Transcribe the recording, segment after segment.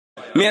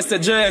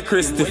Mr. J.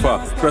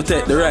 Christopher,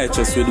 protect the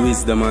righteous with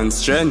wisdom and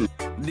strength.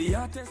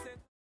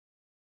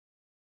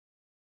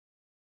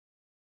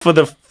 For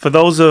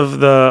those of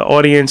the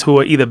audience who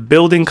are either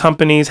building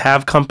companies,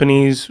 have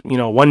companies, you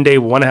know, one day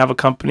want to have a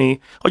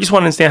company, or just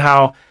want to understand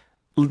how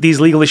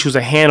these legal issues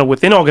are handled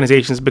within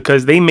organizations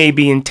because they may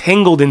be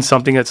entangled in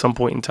something at some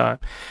point in time.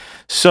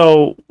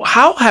 So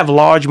how have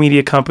large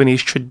media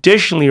companies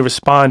traditionally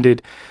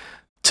responded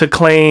to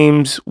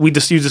claims you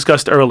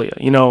discussed earlier,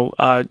 you know,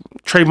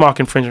 trademark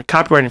infringement,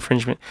 copyright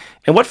infringement,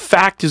 and what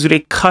factors do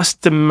they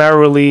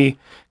customarily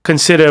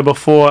consider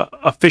before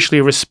officially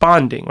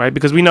responding, right?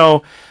 Because we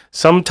know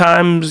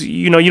sometimes,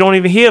 you know, you don't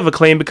even hear of a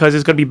claim because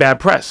it's going to be bad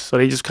press. So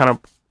they just kind of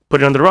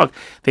put it under the rug.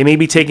 They may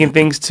be taking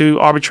things to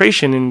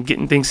arbitration and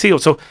getting things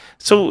sealed. So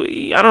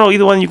I don't know,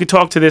 either one you could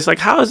talk to this. Like,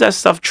 how is that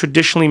stuff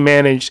traditionally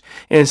managed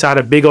inside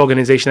a big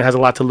organization that has a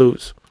lot to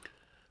lose?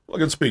 I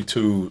can speak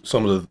to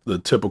some of the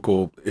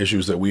typical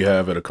issues that we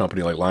have at a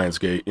company like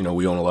Lionsgate. You know,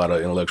 we own a lot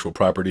of intellectual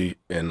property,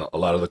 and a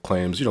lot of the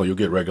claims, you know, you'll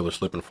get regular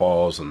slip and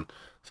falls and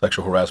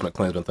sexual harassment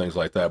claims and things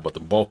like that. But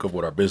the bulk of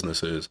what our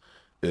business is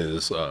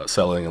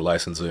selling and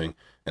licensing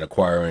and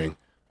acquiring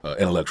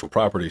intellectual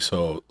property.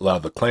 So a lot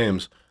of the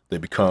claims, they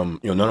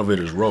become, you know, none of it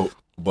is rote,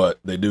 but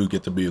they do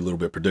get to be a little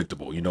bit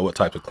predictable. You know what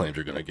type of claims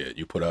you're going to get.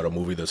 You put out a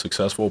movie that's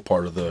successful.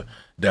 Part of the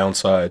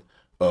downside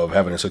of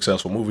having a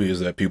successful movie is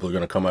that people are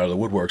going to come out of the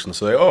woodworks and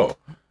say, oh,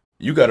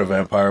 you got a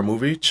vampire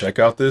movie, check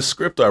out this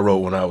script I wrote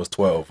when I was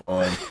 12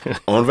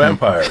 on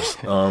vampires.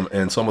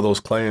 And some of those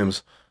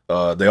claims,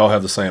 they all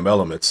have the same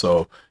elements.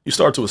 So you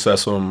start to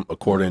assess them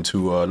according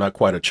to not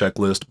quite a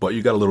checklist, but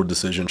you got a little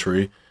decision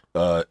tree.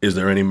 Is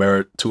there any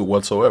merit to it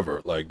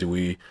whatsoever? Like, do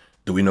we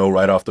know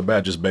right off the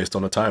bat, just based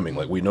on the timing?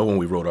 Like, we know when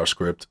we wrote our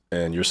script,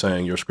 and you're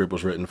saying your script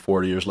was written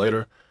 40 years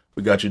later,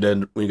 we got you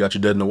dead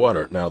in the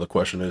water. Now the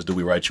question is, do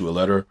we write you a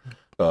letter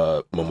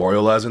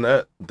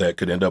memorializing that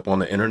could end up on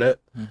the internet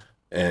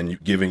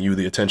and giving you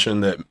the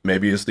attention that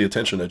maybe it's the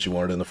attention that you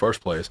wanted in the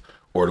first place,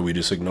 or do we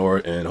just ignore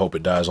it and hope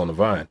it dies on the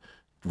vine,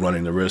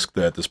 running the risk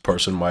that this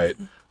person might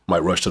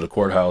rush to the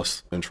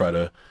courthouse and try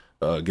to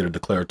get a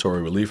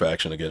declaratory relief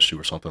action against you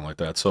or something like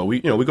that? So we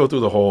go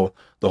through the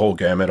whole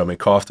gamut. I mean,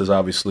 cost is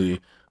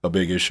obviously a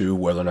big issue,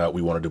 whether or not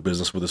we want to do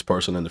business with this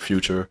person in the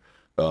future.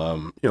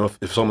 You know,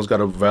 if someone's got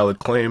a valid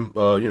claim,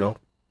 you know,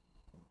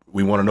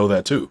 we want to know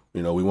that too.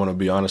 You know, we want to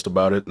be honest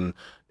about it. And,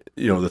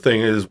 you know, the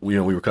thing is, we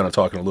were kind of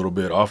talking a little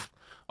bit off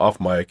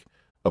mic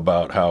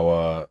about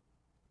how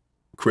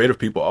creative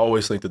people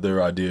always think that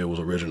their idea was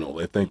original.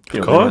 They think,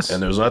 you know,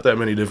 and there's not that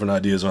many different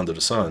ideas under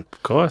the sun.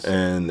 Of course.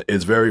 And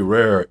it's very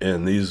rare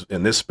in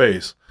this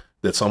space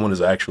that someone is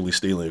actually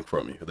stealing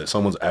from you, that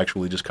someone's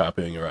actually just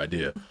copying your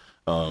idea.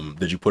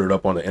 Did you put it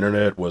up on the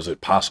internet? Was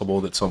it possible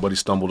that somebody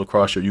stumbled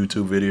across your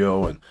YouTube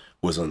video and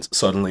was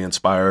suddenly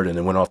inspired and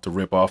then went off to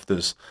rip off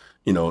this,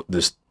 you know,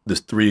 this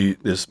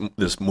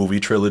movie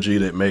trilogy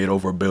that made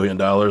over $1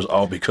 billion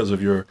all because of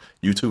your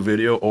YouTube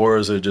video? Or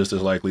is it just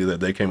as likely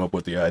that they came up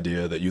with the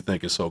idea that you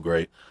think is so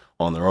great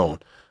on their own?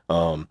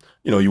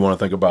 You know, you want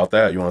to think about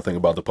that. You want to think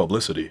about the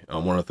publicity.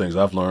 One of the things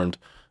I've learned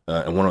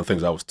and one of the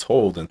things I was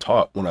told and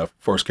taught when I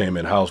first came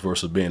in-house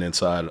versus being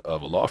inside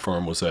of a law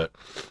firm was that,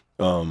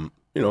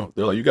 you know,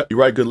 they're like, you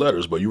write good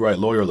letters, but you write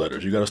lawyer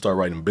letters. You got to start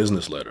writing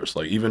business letters.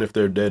 Like, even if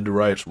they're dead to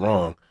rights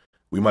wrong,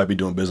 we might be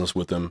doing business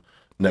with them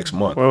next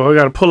month. Well, we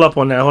got to pull up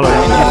on that. Hold on.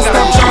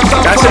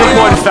 That's an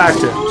important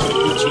factor.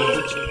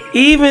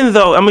 Even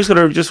though, I'm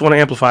just want to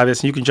amplify this,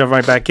 and you can jump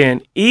right back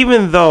in.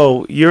 Even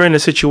though you're in a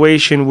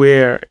situation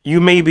where you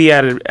may be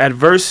in an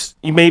adversarial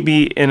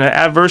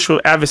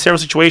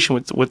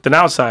situation with an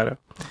outsider,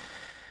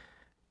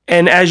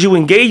 and as you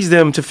engage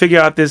them to figure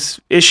out this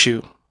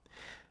issue,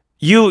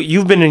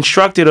 you've been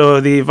instructed,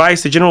 or the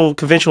general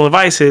conventional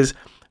advice is,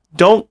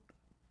 don't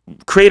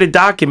create a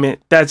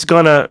document that's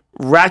gonna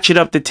ratchet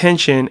up the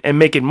tension and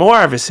make it more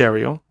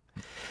adversarial.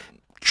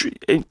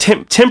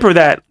 Temper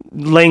that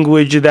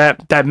language,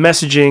 that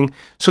messaging,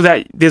 so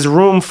that there's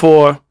room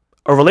for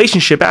a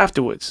relationship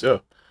afterwards. Yeah,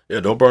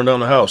 don't burn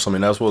down the house. I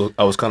mean, that's what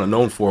I was kind of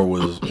known for,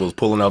 was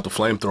pulling out the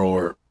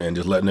flamethrower and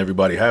just letting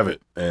everybody have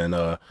it. And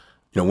you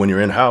know, when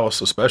you're in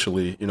house,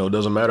 especially, you know, it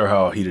doesn't matter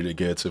how heated it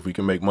gets. If we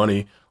can make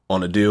money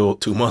on a deal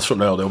 2 months from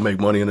now, they'll make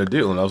money in a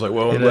deal. And I was like,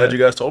 well, I'm glad you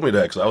guys told me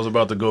that, because I was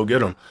about to go get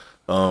them.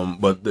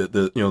 But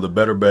the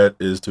better bet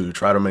is to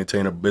try to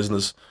maintain a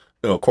business,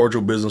 you know,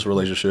 cordial business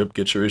relationship,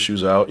 get your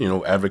issues out, you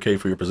know, advocate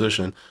for your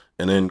position,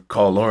 and then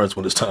call Lawrence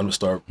when it's time to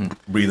start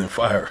breathing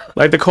fire.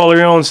 Like the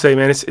Corleone say,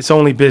 man, it's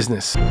only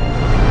business.